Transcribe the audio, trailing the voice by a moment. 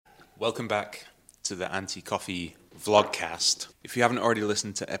Welcome back to the Anti-Coffee Vlogcast. If you haven't already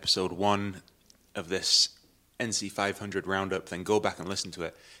listened to episode 1 of this NC 500 roundup, then go back and listen to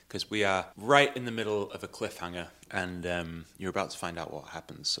it, because we are right in the middle of a cliffhanger, and you're about to find out what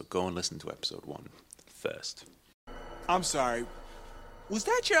happens, so go and listen to episode 1 first. I'm sorry. Was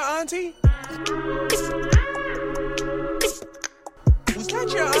that your auntie? Was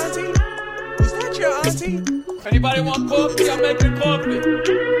that your auntie? Was that your auntie? Anybody want coffee? I'm making coffee.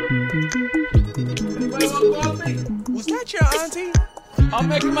 Anybody want coffee? Was that your auntie? I'm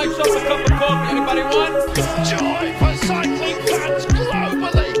making myself a cup of coffee. Anybody want? Joy for cycling fans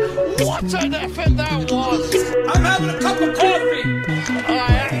globally. What an effort that was. I'm having a cup of coffee.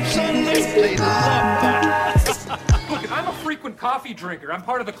 I absolutely love that. Look, I'm a frequent coffee drinker. I'm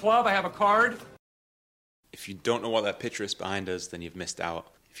part of the club. I have a card. If you don't know what that picture is behind us, then you've missed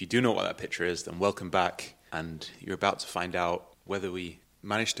out. If you do know what that picture is, then welcome back, and you're about to find out whether we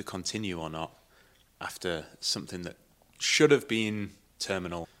managed to continue or not after something that should have been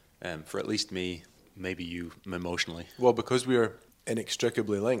terminal for at least me, maybe you emotionally. Well, because we are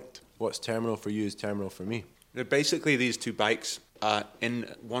inextricably linked. What's terminal for you is terminal for me. Basically, these two bikes are,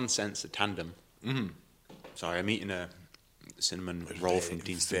 in one sense, a tandem. Mm-hmm. Sorry, I'm eating a cinnamon roll from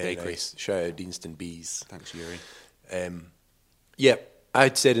Deanston Bakery. Nice. Shout out Deanston Bees. Thanks, Yuri. Yeah,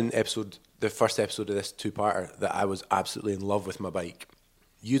 I'd said in the first episode of this two-parter, that I was absolutely in love with my bike.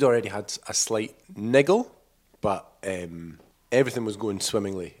 You'd already had a slight niggle, but everything was going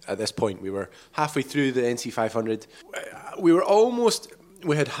swimmingly at this point. We were halfway through the NC 500.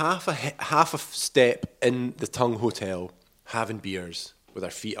 We had half a step in the Tongue Hotel, having beers with our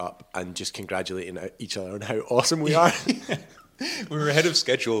feet up and just congratulating each other on how awesome we are. We were ahead of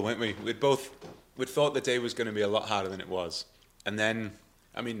schedule, weren't we? We'd thought the day was going to be a lot harder than it was. And then,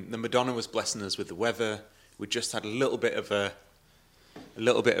 I mean, the Madonna was blessing us with the weather. We just had a little bit of a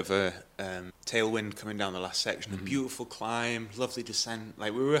tailwind coming down the last section. Mm-hmm. A beautiful climb, lovely descent.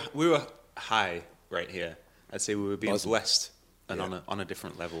 Like we were high right here. I'd say we were being blessed and on a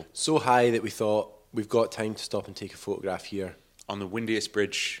different level. So high that we thought we've got time to stop and take a photograph here on the windiest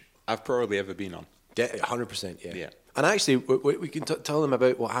bridge I've probably ever been on. 100%, yeah. And actually, we can tell them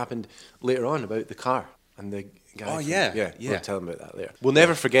about what happened later on about the car and the guy. Oh, yeah. We'll tell them about that later. We'll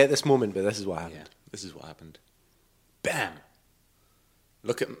never forget this moment, but this is what happened. Yeah, this is what happened. Bam!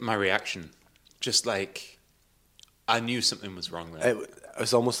 Look at my reaction. Just like, I knew something was wrong there. It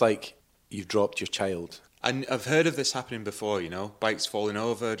was almost like you've dropped your child. I've heard of this happening before, bikes falling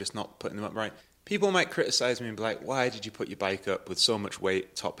over, just not putting them up right. People might criticize me and be like, why did you put your bike up with so much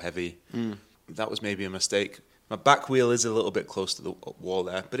weight, top heavy? That was maybe a mistake. My back wheel is a little bit close to the wall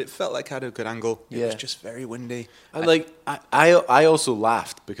there, but it felt like I had a good angle. It was just very windy. And I also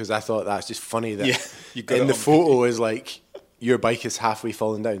laughed because I thought that's just funny that in the photo is like your bike is halfway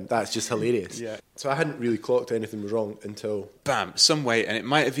falling down. That's just hilarious. Yeah. So I hadn't really clocked anything was wrong until... Bam, some weight, and it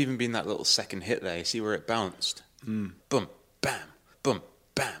might have even been that little second hit there. You see where it bounced? Boom, bam, boom,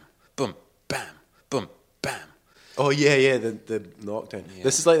 bam, boom, bam, boom, bam. Oh, yeah, the knockdown. Yeah.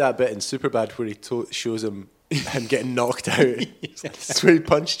 This is like that bit in Superbad where he shows him getting knocked out. That's where he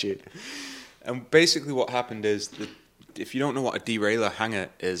punched you. And basically what happened is, that if you don't know what a derailleur hanger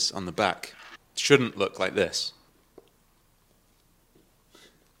is on the back, it shouldn't look like this.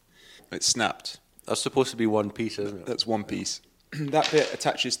 It snapped. That's supposed to be one piece, isn't it? That's one piece. That bit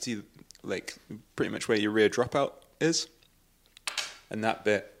attaches to, like, pretty much where your rear dropout is. And that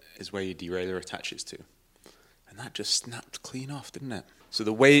bit is where your derailleur attaches to. And that just snapped clean off, didn't it? So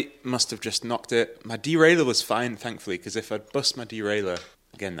the weight must have just knocked it. My derailleur was fine, thankfully, because if I'd bust my derailleur,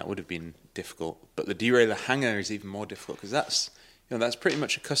 again, that would have been difficult. But the derailleur hanger is even more difficult, because that's pretty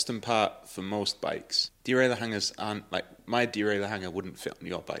much a custom part for most bikes. Derailleur hangers aren't, like, my derailleur hanger wouldn't fit on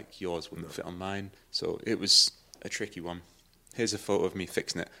your bike. Yours wouldn't fit on mine. So it was a tricky one. Here's a photo of me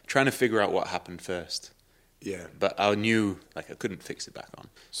fixing it. Trying to figure out what happened first. Yeah. But I knew, I couldn't fix it back on.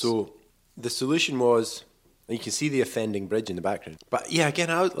 So the solution was... You can see the offending bridge in the background. But yeah, again,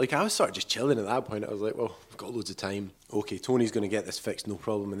 I was sort of just chilling at that point. I was like, well, we've got loads of time. Okay, Tony's going to get this fixed, no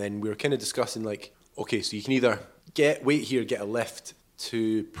problem. And then we were kind of discussing like, okay, so you can either wait here, get a lift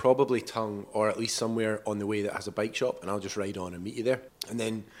to probably Tongue or at least somewhere on the way that has a bike shop, and I'll just ride on and meet you there. And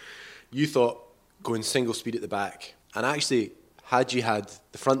then you thought going single speed at the back. And actually, had you had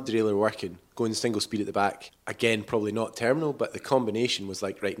the front derailleur working, going single speed at the back, again, probably not terminal, but the combination was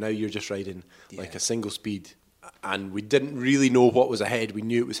like, right, now you're just riding like a single speed. And we didn't really know what was ahead. We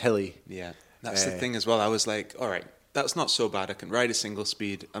knew it was hilly. Yeah, that's the thing as well. I was like, all right, that's not so bad. I can ride a single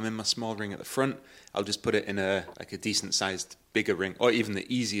speed. I'm in my small ring at the front. I'll just put it in a decent sized bigger ring, or even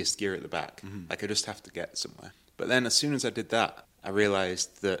the easiest gear at the back. Mm-hmm. Like I just have to get somewhere. But then as soon as I did that, I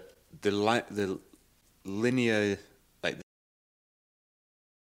realized that the linear, like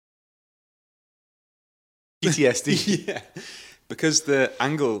PTSD. yeah, because the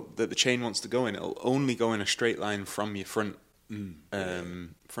angle that the chain wants to go in, it'll only go in a straight line from your front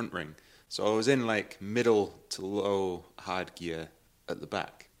front ring. So I was in like middle to low hard gear at the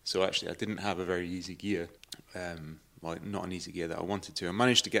back. So actually, I didn't have a very easy gear. Well, not an easy gear that I wanted to. I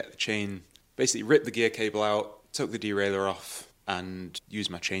managed to get the chain, basically rip the gear cable out, took the derailleur off, and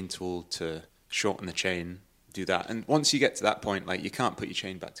used my chain tool to shorten the chain. Do that, and once you get to that point, like you can't put your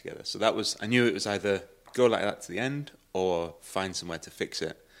chain back together. So that was, I knew it was either go like that to the end or find somewhere to fix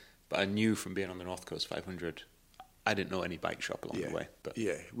it. But I knew from being on the North Coast 500, I didn't know any bike shop along the way. But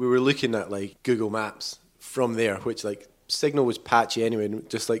yeah, we were looking at like Google Maps from there, which like signal was patchy anyway, and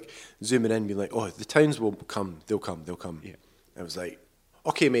just like zooming in, being like, oh, the towns will come, they'll come. Yeah, I was like,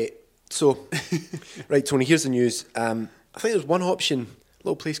 okay, mate. So, right, Tony, here's the news. I think there's one option, a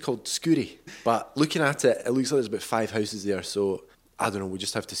little place called Skourie, but looking at it, it looks like there's about 5 houses there. So I don't know. We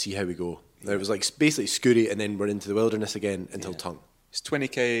just have to see how we go. It was like basically Skourie, and then we're into the wilderness again until Tongue. It's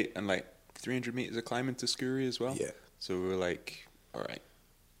 20k and like 300 meters of climbing to Skourie as well. Yeah. So we were like, all right,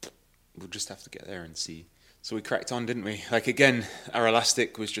 we'll just have to get there and see. So we cracked on, didn't we? Like again, our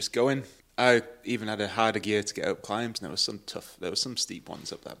elastic was just going. I even had a harder gear to get up climbs, and there was some steep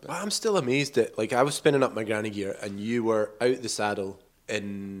ones up that bit. Well, I'm still amazed that, like, I was spinning up my granny gear, and you were out the saddle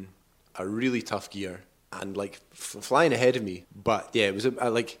in a really tough gear, and like flying ahead of me. But yeah, it was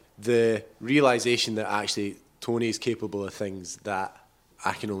like the realization that actually Tony is capable of things that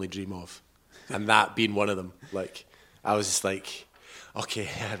I can only dream of, and that being one of them. Like, I was just like, okay,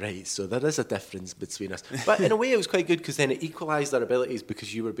 yeah, right, so there is a difference between us. But in a way, it was quite good because then it equalised our abilities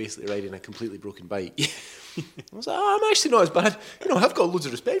because you were basically riding a completely broken bike. I was like, oh, I'm actually not as bad. You know, I've got loads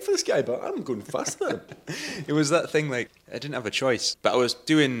of respect for this guy, but I'm going faster. It was that thing, like, I didn't have a choice. But I was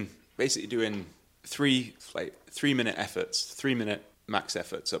basically doing 3-minute efforts, 3-minute max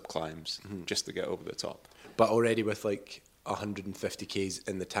efforts up climbs just to get over the top. But already with like 150 Ks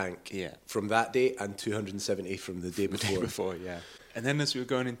in the tank from that day and 270 from the day before. Yeah. And then as we were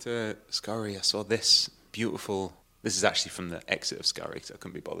going into Skourie, I saw this beautiful... This is actually from the exit of Skourie, because I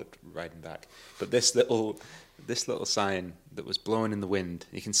couldn't be bothered riding back. But this little sign that was blowing in the wind,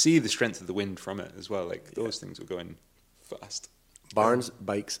 you can see the strength of the wind from it as well. Like, those things were going fast. Barnes,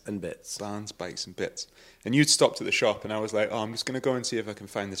 Bikes and Bits. Barnes, Bikes and Bits. And you'd stopped at the shop, and I was like, oh, I'm just going to go and see if I can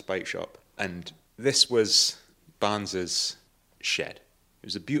find this bike shop. And this was Barnes's shed. It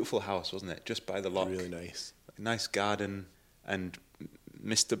was a beautiful house, wasn't it? Just by the lock. Really nice. A nice garden. And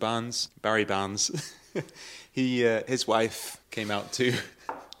Mr. Barnes, Barry Barnes, his wife came out to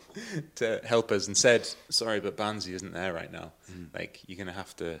help us and said, sorry, but Barnesy isn't there right now. Like, you're going to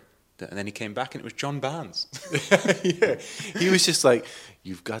have to... And then he came back and it was John Barnes. Yeah, he was just like,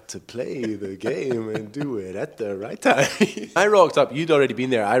 you've got to play the game and do it at the right time. I rocked up. You'd already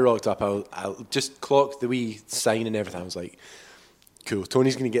been there. I rocked up. I just clocked the wee sign and everything. I was like, cool,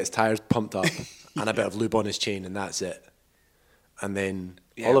 Tony's going to get his tyres pumped up and a bit of lube on his chain, and that's it. And then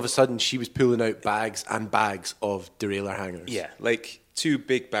all of a sudden she was pulling out bags and bags of derailleur hangers. Yeah, like 2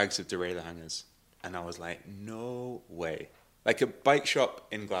 big bags of derailleur hangers. And I was like, no way. Like a bike shop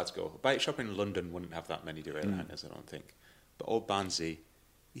in Glasgow, a bike shop in London wouldn't have that many derailleur hangers, I don't think. But old Barnesy,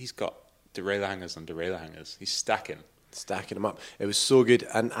 he's got derailleur hangers on derailleur hangers. He's stacking them up. It was so good.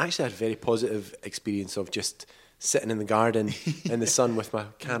 And I actually had a very positive experience of just sitting in the garden in the sun with my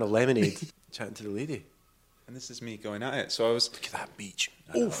can of lemonade, chatting to the lady. And this is me going at it. So I was... Look at that beach.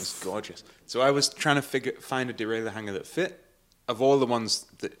 I know, it was gorgeous. So I was trying to find a derailleur hanger that fit. Of all the ones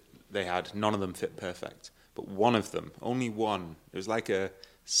that they had, none of them fit perfect. But one of them, only one, it was like a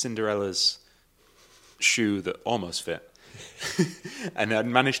Cinderella's shoe that almost fit. And I'd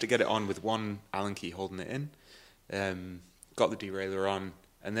managed to get it on with one Allen key holding it in. Got the derailleur on.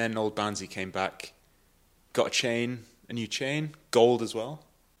 And then old Barnesy came back, got a new chain, gold as well.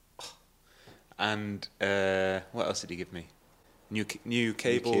 And what else did he give me? New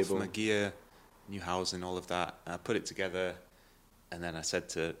cable for my gear, new housing, all of that. And I put it together, and then I said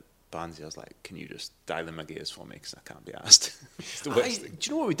to Barnesy, I was like, can you just dial in my gears for me, because I can't be asked. It's the worst thing. Do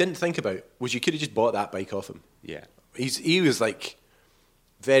you know what we didn't think about? Was you could have just bought that bike off him. Yeah. He was like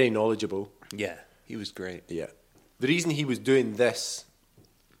very knowledgeable. Yeah, he was great. Yeah. The reason he was doing this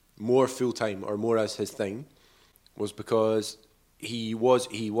more full-time or more as his thing was because he was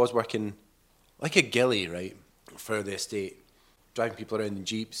working like a ghillie, right, for the estate, driving people around in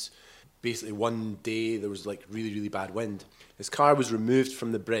jeeps. Basically, one day there was like really, really bad wind. His car was removed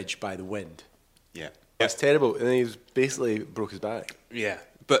from the bridge by the wind. Yeah. That's terrible. And then he basically broke his back. Yeah,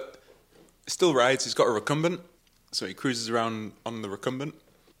 but still rides. He's got a recumbent, so he cruises around on the recumbent.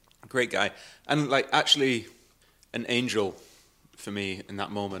 Great guy. And, like, actually an angel for me in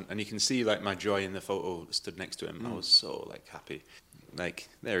that moment. And you can see, like, my joy in the photo stood next to him. I was so, like, happy. Like,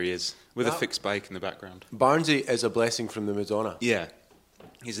 there he is, with a fixed bike in the background. Barnsley is a blessing from the Madonna. Yeah.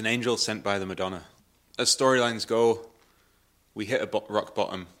 He's an angel sent by the Madonna. As storylines go, we hit a rock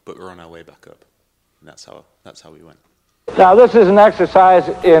bottom, but we're on our way back up. And that's how we went. Now, this is an exercise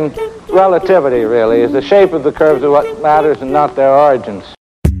in relativity, really. Is the shape of the curves are what matters and not their origins.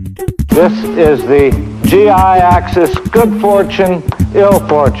 This is the GI axis, good fortune, ill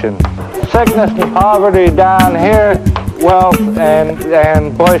fortune. Sickness and poverty down here, wealth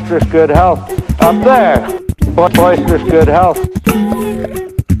and boisterous good health. Up there, boisterous good health.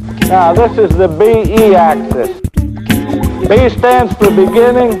 Now, this is the BE axis. B stands for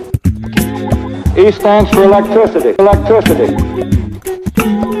beginning. E stands for electricity. Electricity.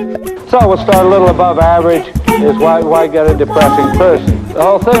 So we'll start a little above average. Is why get a depressing person? The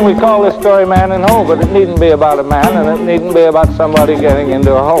whole thing, we call this story Man in Hole, but it needn't be about a man, and it needn't be about somebody getting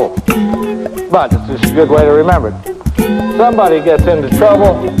into a hole. But it's just a good way to remember it. Somebody gets into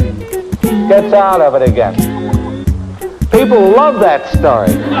trouble, gets out of it again. People love that story.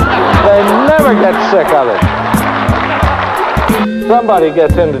 They never get sick of it. Somebody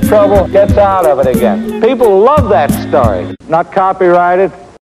gets into trouble, gets out of it again. People love that story. Not copyrighted.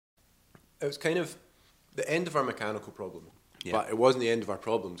 It was kind of the end of our mechanical problem. Yeah. But it wasn't the end of our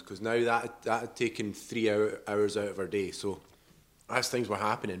problems, because now that had taken 3 hours out of our day. So as things were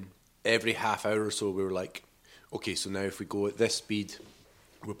happening, every half hour or so we were like, okay, so now if we go at this speed,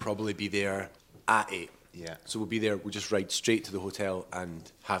 we'll probably be there at 8. Yeah. So we'll be there, we'll just ride straight to the hotel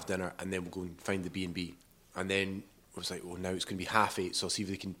and have dinner, and then we'll go and find the B&B. And then I was like, well, now it's going to be 8:30, so I'll see if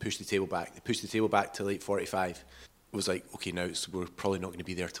they can push the table back. They pushed the table back till 8:45. It was like, okay, now we're probably not going to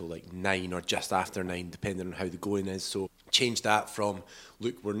be there till like 9 or just after 9, depending on how the going is. So change that from,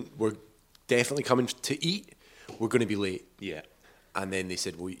 look, we're definitely coming to eat, we're going to be late. Yeah. And then they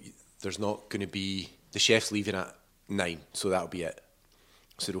said, well, there's not going to be, the chef's leaving at 9, so that'll be it.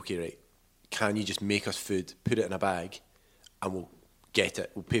 I said, okay, right, can you just make us food, put it in a bag, and we'll get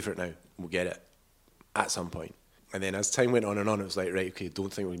it, we'll pay for it now, and we'll get it at some point. And then as time went on, it was like, right, okay,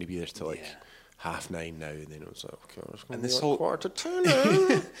 don't think we're going to be there till like 9:30 now. And then it was like, okay, it's going to be like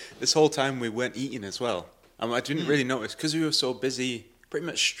 9:45. This whole time we weren't eating as well. I didn't really notice, because we were so busy, pretty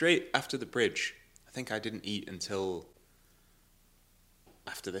much straight after the bridge. I think I didn't eat until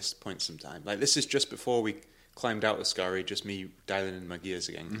after this point sometime. Like, this is just before we climbed out of Scary, just me dialing in my gears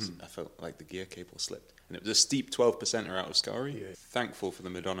again, because I felt like the gear cable slipped. And it was a steep 12%er out of Scary. Yeah. Thankful for the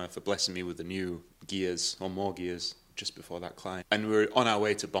Madonna for blessing me with the new gears, or more gears, just before that climb. And we were on our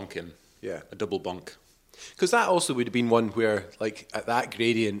way to bonking. Yeah. A double bonk. Because that also would have been one where, like, at that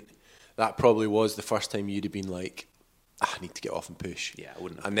gradient, that probably was the first time you'd have been like, I need to get off and push. Yeah, I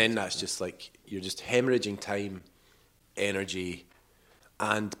wouldn't have. And then that's just like, you're just hemorrhaging time, energy,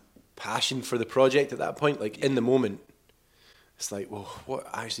 and passion for the project at that point. Like, in the moment, it's like, well, what,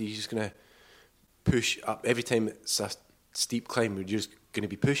 actually, you're just going to push up. Every time it's a steep climb, you're just going to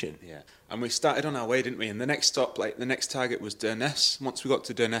be pushing. Yeah. And we started on our way, didn't we? And the next stop, like, the next target was Durness. Once we got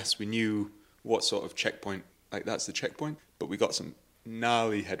to Durness, we knew what sort of checkpoint, like, that's the checkpoint. But we got some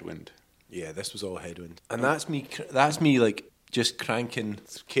gnarly headwind. Yeah, this was all headwind. And that's me, like, just cranking.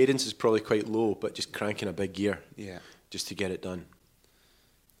 Cadence is probably quite low, but just cranking a big gear. Yeah. Just to get it done.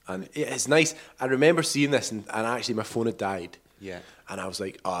 And it's nice. I remember seeing this, and actually my phone had died. Yeah. And I was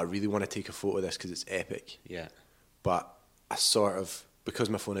like, oh, I really want to take a photo of this because it's epic. Yeah. But I sort of, because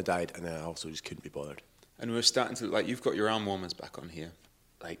my phone had died, and then I also just couldn't be bothered. And we were starting to, like, you've got your arm warmers back on here.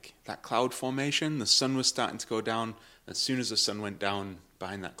 Like, that cloud formation, the sun was starting to go down. As soon as the sun went down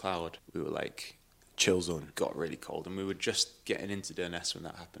behind that cloud, we were like... Chill zone. Got really cold. And we were just getting into Durness when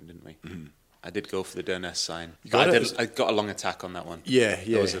that happened, didn't we? Mm-hmm. I did go for the Durness sign. I got a long attack on that one. Yeah.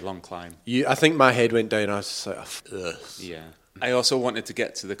 It was a long climb. I think my head went down. I was just like, ugh. Yeah. I also wanted to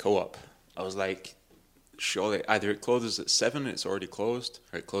get to the co-op. I was like, surely either it closes at 7 and it's already closed,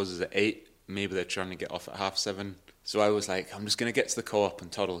 or it closes at 8. Maybe they're trying to get off at 7:30. So I was like, I'm just going to get to the co-op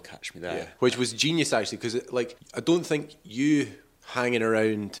and Todd will catch me there. Yeah. Which was genius, actually, because like, I don't think you hanging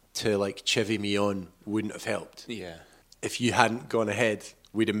around to like chivvy me on wouldn't have helped. Yeah. If you hadn't gone ahead,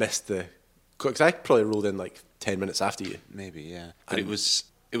 we'd have missed the... Because I probably rolled in like 10 minutes after you. Maybe, yeah. But it was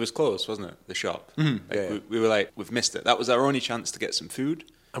closed, wasn't it? The shop. Mm-hmm. Like, yeah. We were like, we've missed it. That was our only chance to get some food.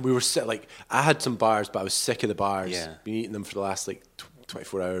 And we were like, I had some bars, but I was sick of the bars. Yeah. Been eating them for the last like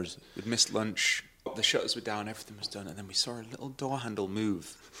 24 hours. We'd missed lunch. The shutters were down, everything was done, and then we saw a little door handle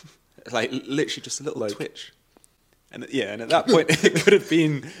move. Like, literally just a little twitch. And at that point, it could have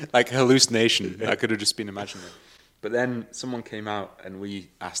been like a hallucination. I could have just been imagining it. But then someone came out and we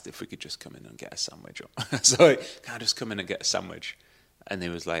asked if we could just come in and get a sandwich. So like, can I just come in and get a sandwich? And they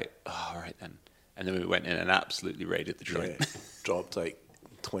was like, oh, all right then. And then we went in and absolutely raided the joint. Yeah, dropped like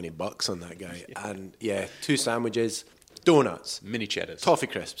 $20 on that guy. And yeah, 2 sandwiches, donuts, Mini cheddars. toffee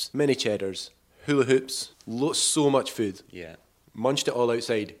crisps, mini cheddars, hula hoops, so much food. Yeah. Munched it all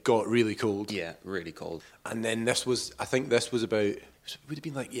outside, got really cold. Yeah, really cold. And then I think this was about, would have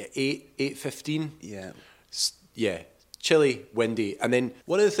been like, 8:15. Yeah. Yeah, chilly, windy. And then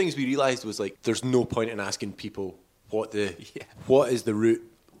one of the things we realised was like, there's no point in asking people what is the route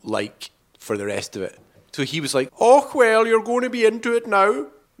like for the rest of it. So he was like, oh, well, you're going to be into it now.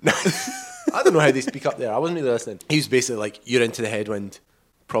 I don't know how they speak up there. I wasn't really listening. He was basically like, you're into the headwind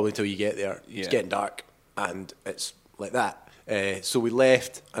probably till you get there. Yeah. It's getting dark. And it's like that. So we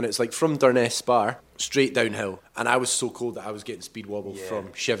left, and it's like from Durness Spar, straight downhill. And I was so cold that I was getting speed wobble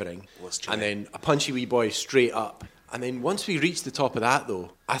from shivering. And then a punchy wee boy straight up. And then once we reached the top of that,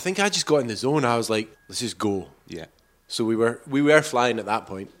 though, I think I just got in the zone. I was like, let's just go. Yeah. So we were flying at that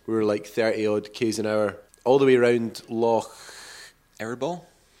point. We were like 30 odd k's an hour, all the way around Loch Erebol?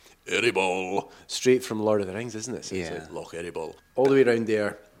 Straight from Lord of the Rings, isn't it? So it's Yeah. like Loch Erebol. All the way around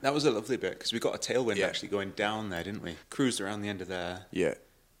there. That was a lovely bit because we got a tailwind Yeah. actually going down there, didn't we? Cruised around the end of there Yeah.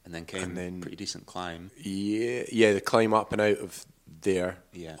 and then came a pretty decent climb. Yeah, the climb up and out of there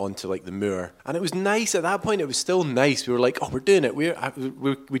onto like the moor. And it was nice at that point. It was still nice. We were like, oh, we're doing it.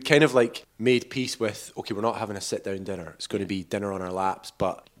 We'd kind of like made peace with, okay, we're not having a sit down dinner. It's going to be dinner on our laps,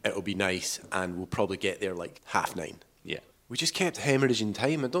 but it'll be nice and we'll probably get there like 9:30. Yeah. We just kept hemorrhaging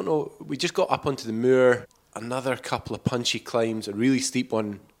time. I don't know. We just got up onto the moor, another couple of punchy climbs, a really steep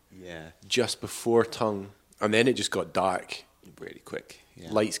one just before Tongue. And then it just got dark. Really quick.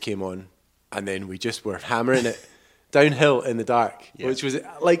 Yeah. Lights came on. And then we just were hammering it downhill in the dark, which was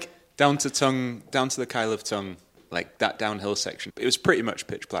like... Down to the Kyle of Tongue, like that downhill section. It was pretty much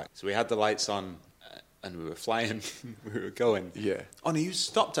pitch black. So we had the lights on and we were flying. We were going. Yeah. Oh, no, you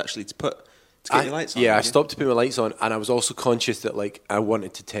stopped actually to get your lights on. Yeah, I didn't you? stopped to put my lights on, and I was also conscious that like I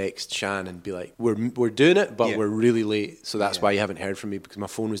wanted to text Shan and be like, "We're doing it, but we're really late, so that's why you haven't heard from me because my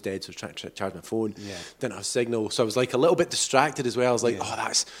phone was dead, so I was trying to charge my phone. Yeah. Didn't have signal, so I was like a little bit distracted as well. I was like,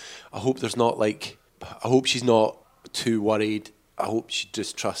 I hope she's not too worried. I hope she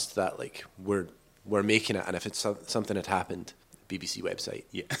just trusts that like we're making it, and if it's something had happened, BBC website.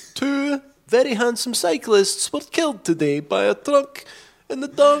 Yeah. 2 very handsome cyclists were killed today by a truck in the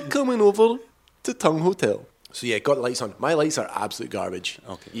dark coming over to Tongue Hotel. So yeah, got the lights on. My lights are absolute garbage.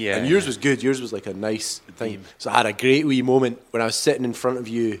 Okay. Yeah. And yours was good. Yours was like a nice thing. So I had a great wee moment when I was sitting in front of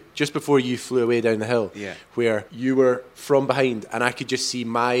you just before you flew away down the hill. Yeah. Where you were from behind and I could just see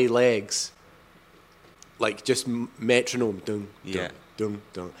my legs like just metronome. Dung, Yeah. dung,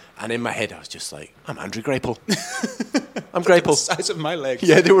 dung. And in my head I was just like, I'm Andrew Greipel. I'm Greipel. The size of my legs.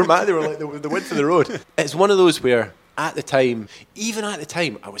 Yeah, they were mad. They were like the width of the road. It's one of those where even at the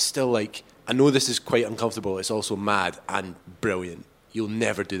time, I was still like, I know this is quite uncomfortable. It's also mad and brilliant. You'll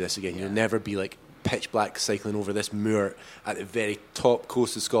never do this again. You'll never be like pitch black cycling over this moor at the very top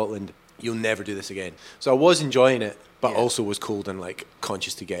coast of Scotland. You'll never do this again. So I was enjoying it, but also was cold and like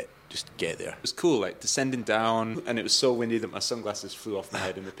conscious to get there. It was cool, like descending down, and it was so windy that my sunglasses flew off my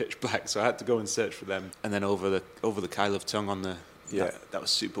head in the pitch black, so I had to go and search for them. And then over the Kyle of Tongue on the that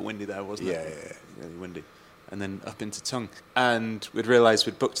was super windy there, wasn't it? Yeah. Really windy. And then up into Tongue, and we'd realised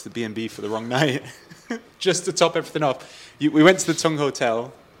we'd booked the B&B for the wrong night. Just to top everything off, we went to the Tongue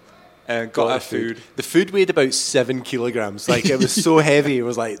Hotel. Got our food. The food weighed about 7 kilograms. Like it was so heavy. It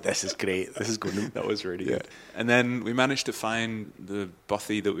was like, this is great. This is good. That was really good. And then we managed to find the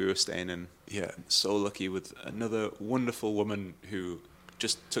bothy that we were staying in. Yeah. So lucky with another wonderful woman who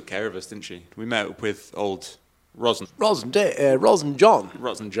just took care of us, didn't she? We met up with old Ros and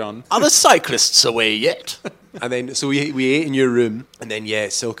John. Are the cyclists away yet? And then, so we ate in your room, and then,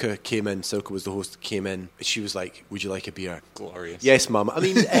 Silke came in. Silke was the host, came in. She was like, would you like a beer? Glorious. Yes, Mum. I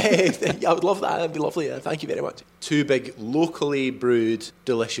mean, I would love that. That'd be lovely. Thank you very much. 2 big, locally brewed,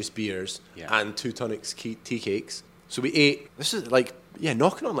 delicious beers, and 2 tonics tea cakes. So we ate, this is like,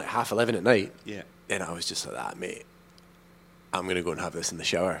 knocking on like 11:30 at night. Yeah. And I was just like that, mate. I'm going to go and have this in the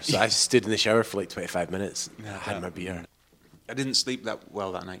shower. So I stood in the shower for like 25 minutes. Had my beer. I didn't sleep that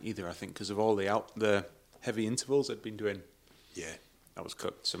well that night either, I think, because of all the heavy intervals I'd been doing. Yeah. I was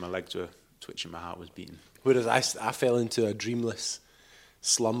cooked, so my legs were twitching, my heart was beating. Whereas I fell into a dreamless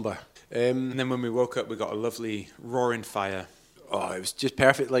slumber. And then when we woke up, we got a lovely roaring fire. Oh, it was just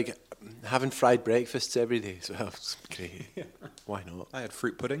perfect. Like having fried breakfasts every day. So that was great. Why not? I had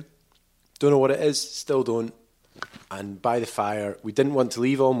fruit pudding. Don't know what it is. Still don't. And by the fire, we didn't want to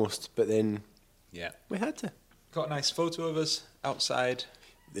leave almost, but then we had to. Got a nice photo of us outside.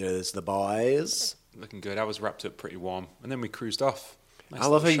 There's the boys. Looking good. I was wrapped up pretty warm. And then we cruised off. Nice I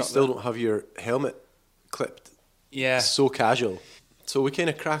love how little you shot still there. don't have your helmet clipped. Yeah. So casual. So we kind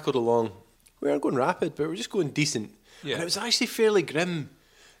of crackled along. We weren't going rapid, but we were just going decent. Yeah. And it was actually fairly grim.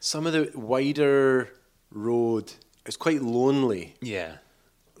 Some of the wider road, it was quite lonely. Yeah.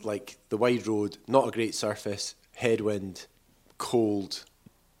 Like the wide road, not a great surface, headwind, cold.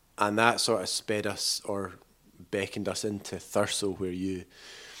 And that sort of sped us or beckoned us into Thurso, where you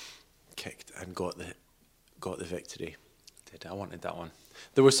kicked and got the victory. I wanted that one.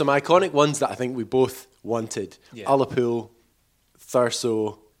 There were some iconic ones that I think we both wanted. Yeah. Ullapool,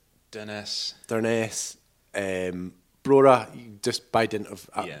 Thurso, Durness. Durness, Brora, just by dint of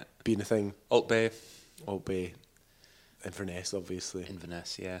Yeah. being a thing. Alt Bay. Old Bay, Inverness, obviously.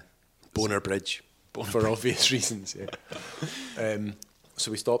 Inverness, yeah. Bonar Bridge, for obvious reasons, yeah.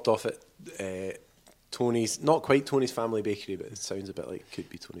 So we stopped off at Tony's, not quite Tony's Family Bakery, but it sounds a bit like it could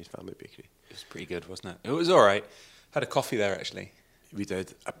be Tony's Family Bakery. It was pretty good, wasn't it? It was all right. Had a coffee there, actually. We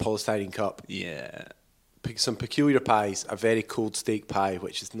did a polystyrene cup, Yeah. some peculiar pies, a very cold steak pie,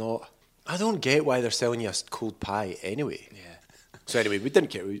 which is not... I don't get why they're selling you a cold pie anyway. Yeah. So anyway, we didn't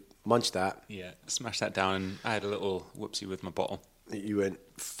care. We munched that. Yeah. Smashed that down and I had a little whoopsie with my bottle. You went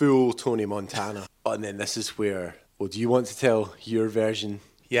full Tony Montana. And then this is where... Well, do you want to tell your version?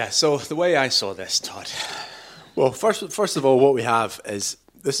 Yeah, so the way I saw this, Todd. Well, first of all, what we have is...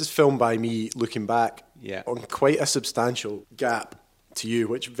 This is filmed by me looking back Yeah. on quite a substantial gap to you,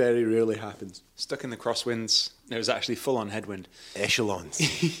 which very rarely happens. Stuck in the crosswinds. It was actually full on headwind. Echelons.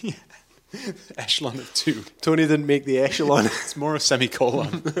 Echelon of 2. Tony didn't make the echelon. It's more a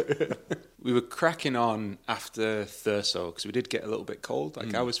semicolon. We were cracking on after Thurso because we did get a little bit cold.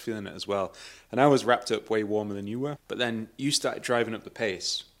 Like I was feeling it as well. And I was wrapped up way warmer than you were. But then you started driving up the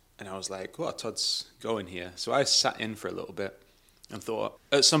pace. And I was like, well, Todd's going here. So I sat in for a little bit and thought,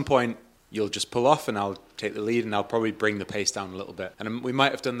 at some point, you'll just pull off and I'll take the lead and I'll probably bring the pace down a little bit. And we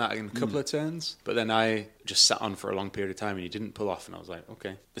might have done that in a couple of turns, but then I just sat on for a long period of time and you didn't pull off and I was like,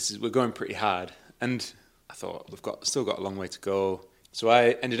 okay, we're going pretty hard. And I thought, still got a long way to go. So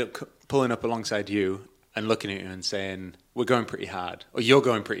I ended up pulling up alongside you and looking at you and saying, we're going pretty hard, or you're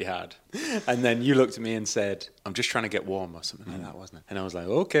going pretty hard. And then you looked at me and said, I'm just trying to get warm or something like that, wasn't it? And I was like,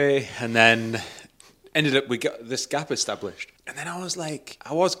 okay. And then ended up, we got this gap established. And then I was like,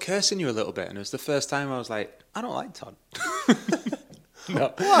 I was cursing you a little bit. And it was the first time I was like, I don't like Todd.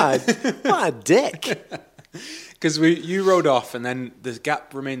 No. What a dick. Because you rode off and then the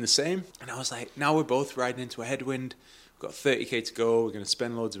gap remained the same. And I was like, now we're both riding into a headwind. We've got 30k to go. We're going to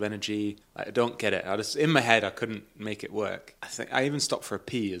spend loads of energy. Like, I don't get it. In my head, I couldn't make it work. I think I even stopped for a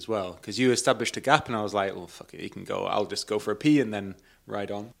pee as well. Because you established a gap and I was like, well, fuck it, you can go. I'll just go for a pee and then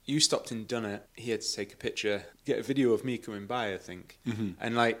ride on. You stopped and done it. He had to take a picture, get a video of me coming by, I think. Mm-hmm.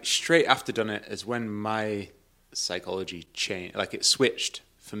 And like straight after done it is when my psychology changed. Like it switched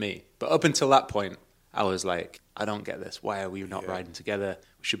for me. But up until that point, I was like, I don't get this. Why are we not riding together?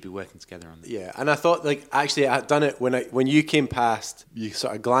 We should be working together on this. Yeah, and I thought, like, actually, I'd done it when you came past. You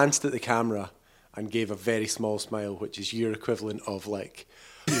sort of glanced at the camera and gave a very small smile, which is your equivalent of like.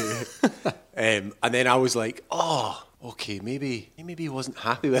 And then I was like, oh, okay, maybe he wasn't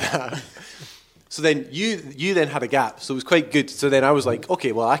happy with that. So then you then had a gap, so it was quite good. So then I was like,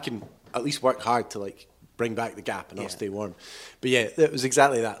 okay, well, I can at least work hard to like bring back the gap, and I'll stay warm. But yeah, it was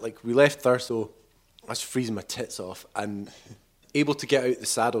exactly that. Like we left Thurso, I was freezing my tits off and able to get out the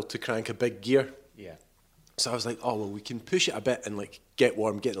saddle to crank a big gear. Yeah. So I was like, oh, well, we can push it a bit and like get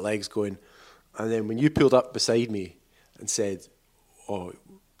warm, get the legs going. And then when you pulled up beside me and said, oh,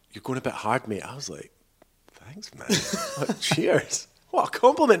 you're going a bit hard, mate, I was like, thanks, man. Like, cheers. What a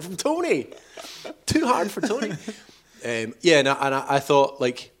compliment from Tony. Too hard for Tony. And I thought,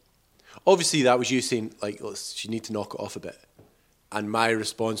 like, obviously that was you saying, like, you need to knock it off a bit. And my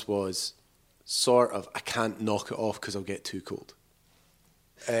response was sort of, I can't knock it off because I'll get too cold.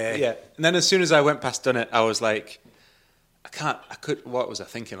 Yeah. And then as soon as I went past done it, I was like, what was I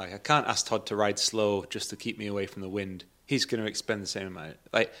thinking? Like, I can't ask Todd to ride slow just to keep me away from the wind. He's going to expend the same amount.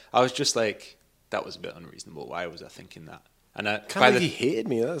 Like, I was just like, that was a bit unreasonable. Why was I thinking that? And Can't believe he hated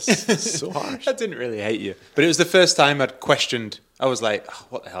me. That's so harsh. I didn't really hate you. But it was the first time I'd questioned. I was like, oh,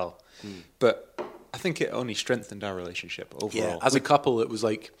 what the hell? But I think it only strengthened our relationship overall. Yeah, as a couple, it was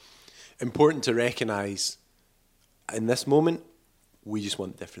like important to recognise in this moment, we just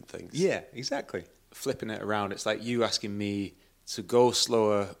want different things. Yeah, exactly. Flipping it around, it's like you asking me to go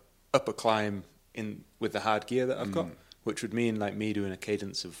slower up a climb with the hard gear that I've got, which would mean like me doing a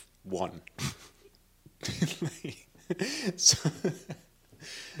cadence of 1.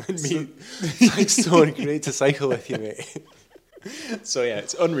 Me, thanks, Stone. Great to cycle with you, mate. So yeah,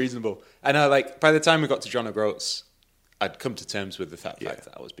 it's unreasonable. And I by the time we got to John O'Groats, I'd come to terms with the fact that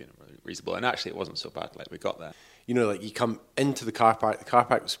I was being unreasonable. And actually, it wasn't so bad. Like we got there. You know, like you come into the car park. The car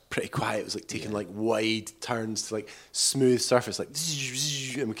park was pretty quiet. It was like taking like wide turns to like smooth surface, like,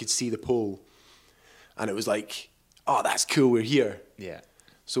 and we could see the pole. And it was like, oh, that's cool. We're here. Yeah.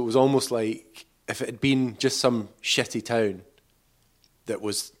 So it was almost like if it had been just some shitty town that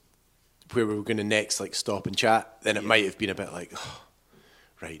was where we were going to next like stop and chat, then it might have been a bit like, oh,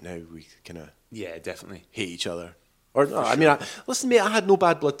 right now we kind of definitely hate each other. Or no, I mean, listen, mate, I had no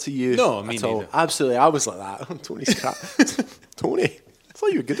bad blood to you. No, me at all. neither. Absolutely, I was like that. Tony's crap. Tony, I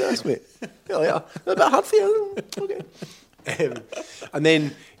thought you were good at this, mate. Yeah, a bit hard for you. Okay. And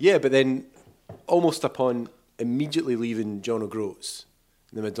then, but then almost upon immediately leaving John O'Groats,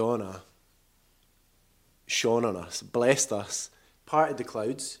 the Madonna shone on us, blessed us, parted the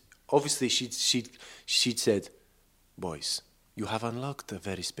clouds. Obviously, she'd said, boys, you have unlocked a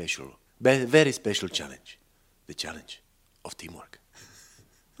very special challenge. The challenge of teamwork.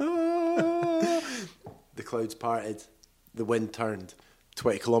 The clouds parted, the wind turned,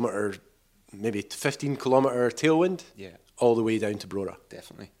 20 kilometre, maybe 15 kilometre tailwind, all the way down to Brora.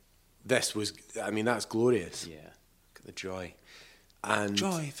 Definitely. This was, I mean, that's glorious. Yeah, look at the joy. And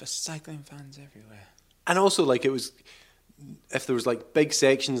joy for cycling fans everywhere. And also, like, it was, if there was like big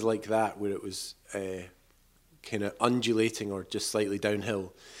sections like that where it was kind of undulating or just slightly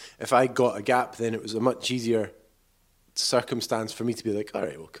downhill, if I got a gap, then it was a much easier circumstance for me to be like, all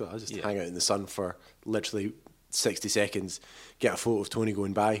right, well, cool, I'll just hang out in the sun for literally 60 seconds, get a photo of Tony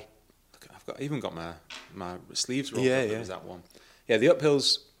going by. Look, I've even got my sleeves rolled up. Yeah. There was that one. Yeah, the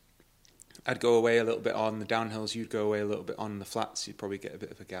uphills, I'd go away a little bit on. The downhills, you'd go away a little bit on. The flats, you'd probably get a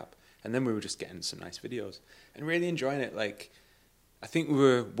bit of a gap. And then we were just getting some nice videos and really enjoying it. Like, I think we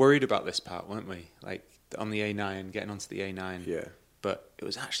were worried about this part, weren't we? Like, on the A9, getting onto the A9. Yeah. But it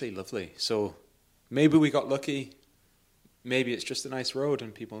was actually lovely. So maybe we got lucky. Maybe it's just a nice road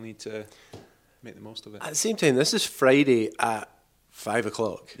and people need to make the most of it. At the same time, this is Friday at 5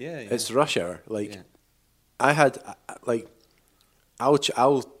 o'clock. Yeah. It's rush hour. Like, I had, like, I'll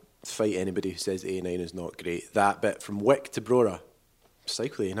fight anybody who says A9 is not great. That bit from Wick to Brora,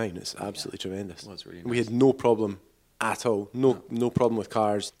 cycle A9, it's absolutely tremendous. It was really We nice. had no problem at all. No problem with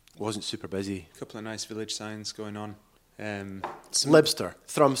cars. Wasn't super busy. A couple of nice village signs going on. Libster,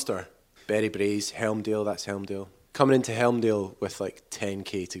 Thrumster, Berry Braes, Helmdale, that's Helmdale. Coming into Helmdale with like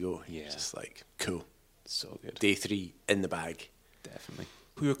 10k to go. Yeah. Just like, cool. So good. Day 3 in the bag. Definitely.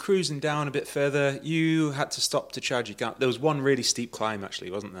 We were cruising down a bit further. You had to stop to charge your gap. There was one really steep climb,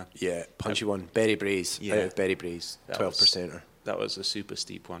 actually, wasn't there? Yeah, punchy one. Berry Braes, Yeah. out of Berry Braes, 12%er. That was a super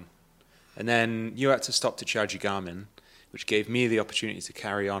steep one. And then you had to stop to charge your Garmin, which gave me the opportunity to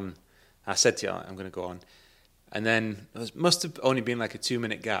carry on. I said to you, I'm going to go on. And then it must have only been like a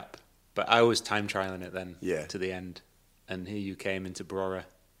 2-minute gap, but I was time trialing it then to the end. And here you came into Brora,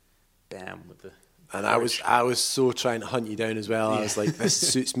 bam, with the... And I was so trying to hunt you down as well. I was like, this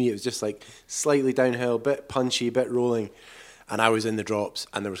suits me. It was just like slightly downhill, bit punchy, bit rolling. And I was in the drops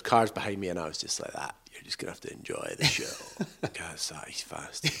and there was cars behind me and I was just like that. You're just going to have to enjoy the show. Guys, he's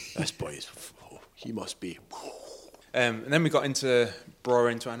fast. This boy is, he must be. And then we got into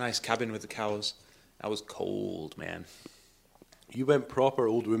Brora, into a nice cabin with the cows. That was cold, man. You went proper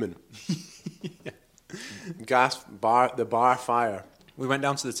old woman. The bar fire. We went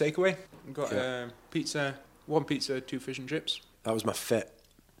down to the takeaway and got pizza, 1 pizza, 2 fish and chips. That was my fit.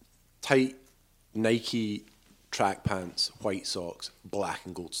 Tight Nike track pants, white socks, black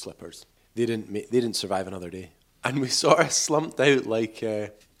and gold slippers. They didn't survive another day. And we sort of slumped out like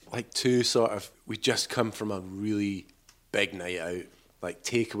two sort of. We just come from a really big night out, like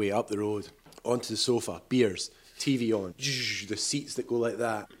takeaway up the road, onto the sofa, beers, TV on, the seats that go like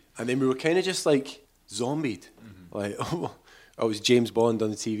that, and then we were kind of just like zombied, like I was James Bond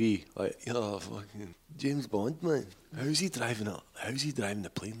on the TV, like fucking James Bond, man. How's he driving the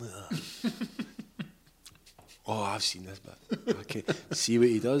plane like that? Oh, I've seen this bit. Okay, see what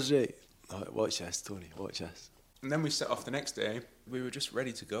he does, right? Oh, watch this, Tony. Watch this. And then we set off the next day. We were just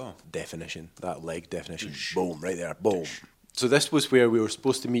ready to go. Definition, that leg definition. Boom, right there. Boom. So this was where we were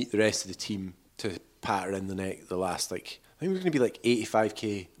supposed to meet the rest of the team to patter in the last, like, I think we were going to be like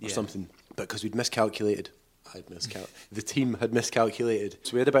 85k or something, but because we'd miscalculated. The team had miscalculated.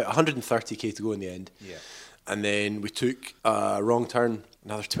 So we had about 130k to go in the end. Yeah. And then we took a wrong turn,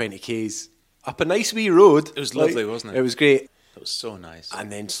 another 20k's, up a nice wee road. It was lovely, wasn't it? It was great. It was so nice.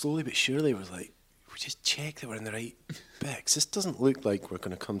 And then slowly but surely we just check that we're in the right bit. 'Cause this doesn't look like we're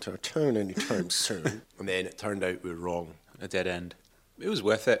going to come to our town anytime soon. And then it turned out we were wrong. A dead end. it was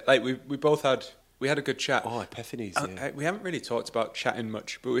worth it. Like we both had a good chat. Oh, epiphanies, yeah. We haven't really talked about chatting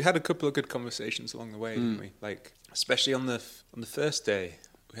much, but we had a couple of good conversations along the way, didn't we? Like especially on the first day,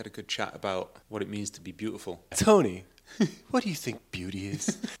 we had a good chat about what it means to be beautiful. Tony, what do you think beauty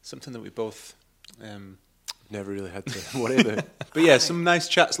is? Something that we both never really had to worry about. But yeah, some nice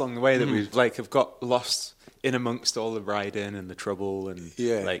chats along the way that we've have got lost in amongst all the riding and the trouble and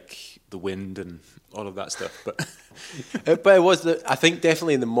like the wind and all of that stuff. But but it was I think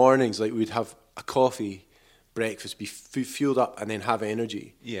definitely in the mornings, like we'd have a coffee, breakfast, be fueled up, and then have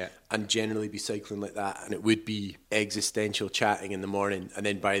energy. Yeah. And generally be cycling like that, and it would be existential chatting in the morning, and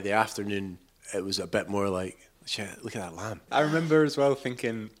then by the afternoon, it was a bit more like, shit, look at that lamb. I remember as well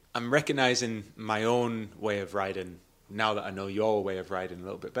thinking, I'm recognising my own way of riding now that I know your way of riding a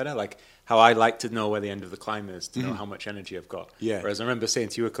little bit better, like how I like to know where the end of the climb is to know how much energy I've got. Yeah. Whereas I remember saying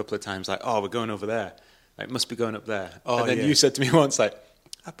to you a couple of times, like, oh, we're going over there. Like, must be going up there. Oh, and then yeah. you said to me once, like,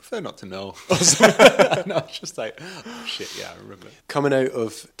 I prefer not to know. And I was just like, oh, shit, yeah, I remember. Coming out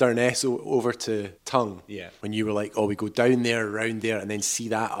of Durness over to Tongue, Yeah. when you were like, oh, we go down there, around there, and then see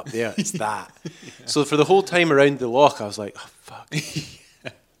that up there, it's that. So for the whole time around the lock, I was like, oh, fuck.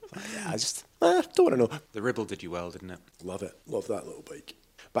 I just don't want to know. The Ribble did you well, didn't it? Love it. Love that little bike.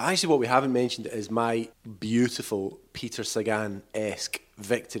 But actually what we haven't mentioned is my beautiful Peter Sagan-esque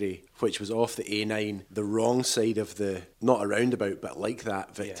victory, which was off the A9, the wrong side of the, not a roundabout, but like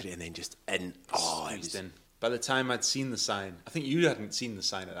that victory, and then just in. Oh, it was in. By the time I'd seen the sign, I think you hadn't seen the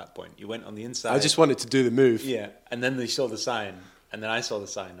sign at that point. You went on the inside. I just wanted to do the move. Yeah, and then they saw the sign, and then I saw the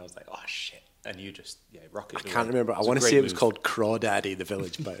sign, and I was like, oh, shit. And you just, rocketed I can't away. remember. I It want to a say great it was move. called Crawdaddy, the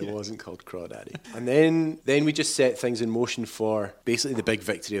village, but it wasn't called Crawdaddy. And then we just set things in motion for basically the big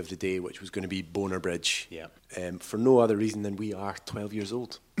victory of the day, which was going to be Bonar Bridge. Yeah. For no other reason than we are 12 years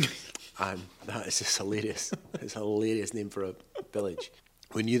old. And that is just hilarious. It's a hilarious name for a village.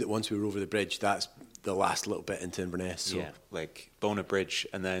 We knew that once we were over the bridge, that's the last little bit into Inverness. So Yeah, like Bonar Bridge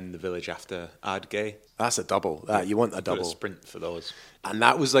and then the village after Ardgay. that's a double. You want a Got double. a sprint for those. And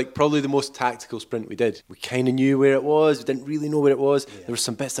that was like probably the most tactical sprint we did. We kind of knew where it was. We didn't really know where it was. There were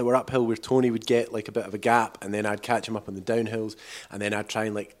some bits that were uphill where Tony would get like a bit of a gap, and then I'd catch him up on the downhills, and then I'd try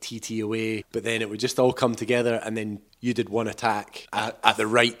and like TT away. But then it would just all come together, and then you did one attack at the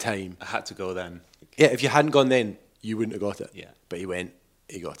right time. I had to go then. Yeah, if you hadn't gone then, you wouldn't have got it. Yeah. But he went,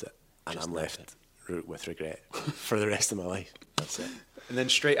 he got it. And Just I'm left left with regret for the rest of my life. That's it. And then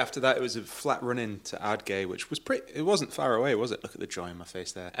straight after that, it was a flat run in to Ardgay, which was it wasn't far away, was it? Look at the joy on my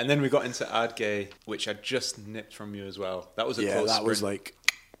face there. And then we got into Ardgay, which I just nipped from you as well. That was a Yeah, close that sprint. was like,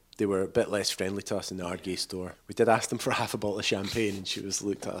 they were a bit less friendly to us in the Ardgay store. We did ask them for half a bottle of champagne, and she was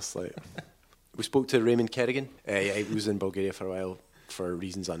looked at us like... We spoke to Raymond Kerrigan. Yeah, he was in Bulgaria for a while for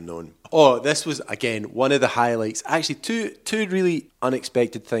reasons unknown. Oh, this was, again, one of the highlights. Actually, two really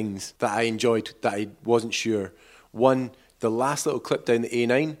unexpected things that I enjoyed that I wasn't sure. One, the last little clip down the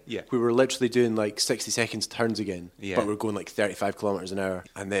A9, Yeah. we were literally doing like 60 seconds turns again, Yeah. but we were going like 35 kilometres an hour.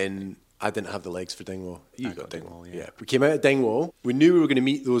 And then I didn't have the legs for Dingwall. You got Dingwall, yeah. We came out of Dingwall. We knew we were going to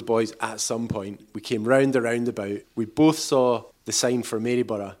meet those boys at some point. We came round the roundabout. We both saw the sign for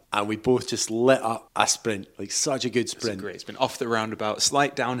Maryborough, and we both just lit up a sprint, like such a good It's sprint. great. It's been off the roundabout,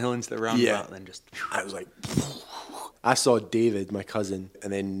 slight downhill into the roundabout, Yeah. and then just... I was like, I saw David, my cousin,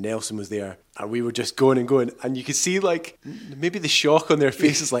 and then Nelson was there, and we were just going and going, and you could see like maybe the shock on their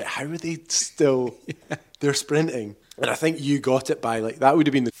faces, like how are they still? They're sprinting. And I think you got it by like that would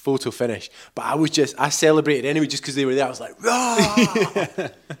have been the photo finish, but I celebrated anyway just because they were there. I was like, "Rah!"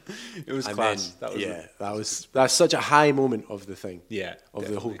 It was And class. then, that's such a high moment of the thing. Yeah, of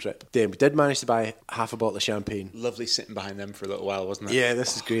the whole definitely. trip. Then we did manage to buy half a bottle of champagne. Lovely sitting behind them for a little while, wasn't it? Yeah,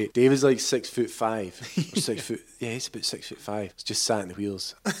 this is great. David's like 6'5", or 6 foot. Yeah, he's about 6'5". He's just sat in the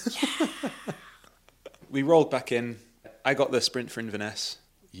wheels. We rolled back in. I got the sprint for Inverness.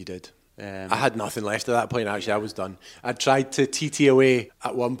 You did. Um, I had nothing left at that point. Actually, I was done. I tried to TT away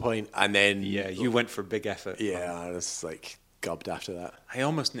at one point, and then Yeah, you went for a big effort. Yeah, I was like gubbed after that. I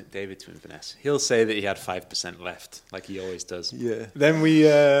almost nipped David to Inverness. He'll say that he had 5% left, like he always does. Yeah. Then we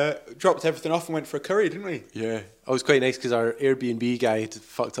dropped everything off and went for a curry, didn't we? Yeah, it was quite nice because our Airbnb guy had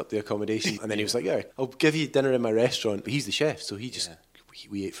fucked up the accommodation, and then he was like, "Yeah, I'll give you dinner in my restaurant." But he's the chef, so he just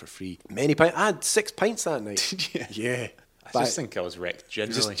we ate for free. Many pints. I had 6 pints that night. Yeah. I just think I was wrecked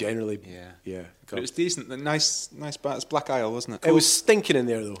generally. Just generally. Yeah. Yeah. But it was decent. The nice bar. It's Black Isle, wasn't it? It was stinking in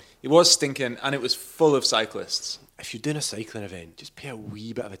there though. It was stinking, and it was full of cyclists. If you're doing a cycling event, just pay a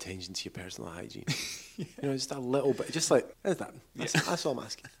wee bit of attention to your personal hygiene. You know, just a little bit. Just like, there's that. That's all I'm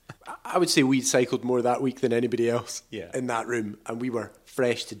asking. I would say we cycled more that week than anybody else Yeah. in that room, and we were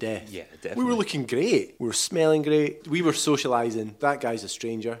fresh to death. Yeah, We definitely. were looking great. We were smelling great. We were socialising. That guy's a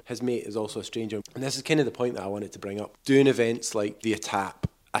stranger. His mate is also a stranger. And this is kind of the point that I wanted to bring up. Doing events like the ETAP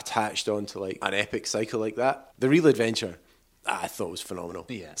attached onto like an epic cycle like that, the Real Adventure, I thought was phenomenal.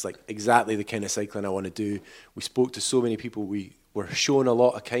 Yeah. It's like exactly the kind of cycling I want to do. We spoke to so many people. We were shown a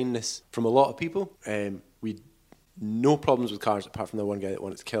lot of kindness from a lot of people. We no problems with cars apart from the one guy that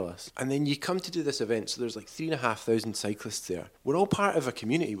wanted to kill us. And then you come to do this event, so there's like 3,500 cyclists there. We're all part of a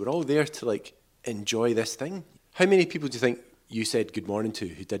community. We're all there to like enjoy this thing. How many people do you think you said good morning to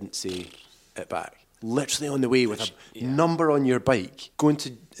who didn't say it back? Literally on the way with a number on your bike, going to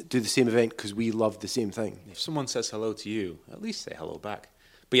do the same event because we love the same thing. If someone says hello to you, at least say hello back.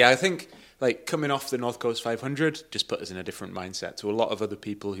 But yeah, I think like coming off the North Coast 500 just put us in a different mindset to a lot of other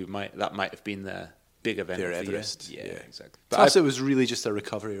people who might have been their big event Their of the year. Everest. Yeah, exactly. Plus, it was really just a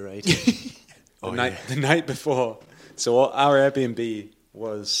recovery ride. The night before, so our Airbnb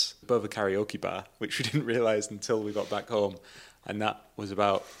was above a karaoke bar, which we didn't realise until we got back home, and that was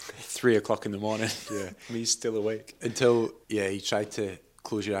about 3 o'clock in the morning. Yeah. Me still awake. Until, you tried to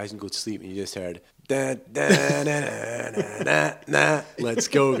close your eyes and go to sleep, and you just heard, da, da, da, da, da, da, da. Let's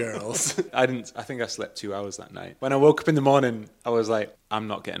go, girls. I think I slept 2 hours that night. When I woke up in the morning, I was like, I'm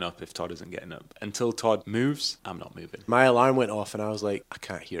not getting up if Todd isn't getting up. Until Todd moves, I'm not moving. My alarm went off, and I was like, I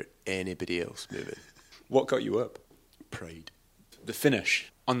can't hear anybody else moving. What got you up? Pride. The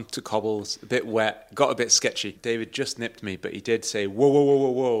finish, onto cobbles, a bit wet, got a bit sketchy. David just nipped me, but he did say, whoa, whoa, whoa, whoa,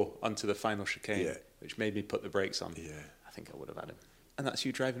 whoa, onto the final chicane, Yeah. which made me put the brakes on. Yeah. I think I would have had him. And that's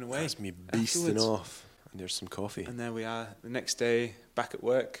you driving away. That's me beasting afterwards. off. And there's some coffee. And there we are, the next day, back at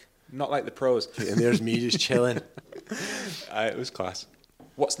work. Not like the pros. And there's me just chilling. It was class.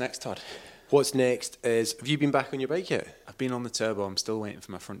 What's next, Todd? What's next is, have you been back on your bike yet? I've been on the turbo. I'm still waiting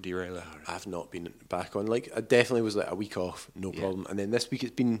for my front derailleur. I've not been back on. Like, I definitely was like a week off, no Yeah. problem. And then this week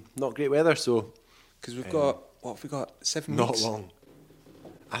it's been not great weather, so Because we've got, what have we got? 7 not weeks? long.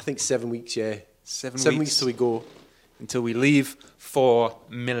 I think 7 weeks, yeah. 7 weeks weeks till we go. until we leave for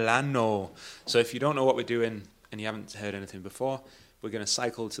Milano. So if you don't know what we're doing and you haven't heard anything before, we're going to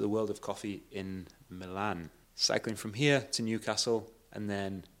cycle to the World of Coffee in Milan. Cycling from here to Newcastle and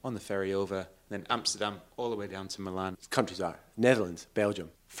then on the ferry over, then Amsterdam, all the way down to Milan. Countries are Netherlands,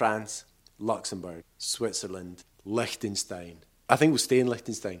 Belgium, France, Luxembourg, Switzerland, Liechtenstein. I think we'll stay in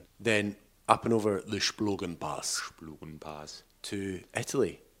Liechtenstein. Then up and over the Splogen Pass to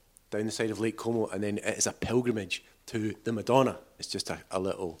Italy, down the side of Lake Como, and then it is a pilgrimage to the Madonna. It's just a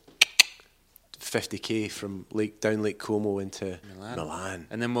little 50k from down Lake Como into Milan.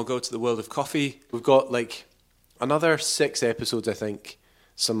 And then we'll go to the World of Coffee. We've got like another 6 episodes, I think.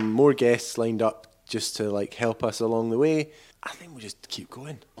 Some more guests lined up just to like help us along the way. I think we'll just keep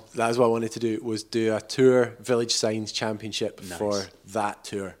going. That's what I wanted to do, was do a tour Village Signs Championship for that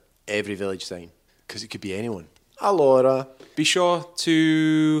tour. Every village sign. Because it could be anyone. Allora. Be sure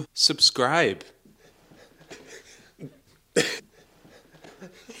to subscribe.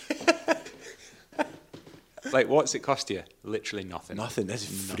 Like, what's it cost you? Literally nothing. Nothing. This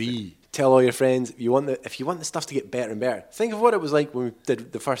is free. Tell all your friends, if you want the stuff to get better and better. Think of what it was like when we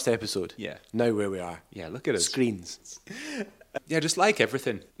did the first episode. Yeah. Now where we are. Yeah, look at us. Screens. Yeah, just like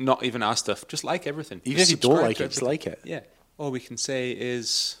everything. Not even our stuff. Just like everything. Even Just if you don't subscribe like to it, just everything. like it. Yeah. All we can say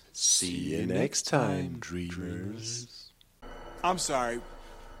is... See you next time, dreamers. I'm sorry.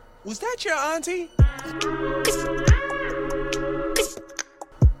 Was that your auntie?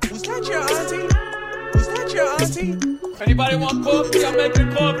 Was that your auntie? Was that your auntie? Anybody want coffee? I'm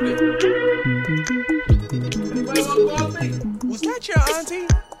making coffee. Anybody want coffee? Was that your auntie?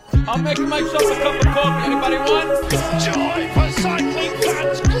 I'm making myself a cup of coffee. Anybody want? Joy for cycling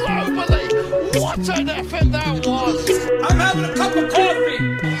fans globally. What an effort that was. I'm having a cup of coffee.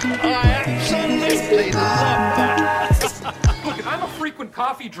 I absolutely love that. Look, I'm a frequent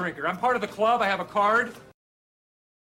coffee drinker. I'm part of the club. I have a card.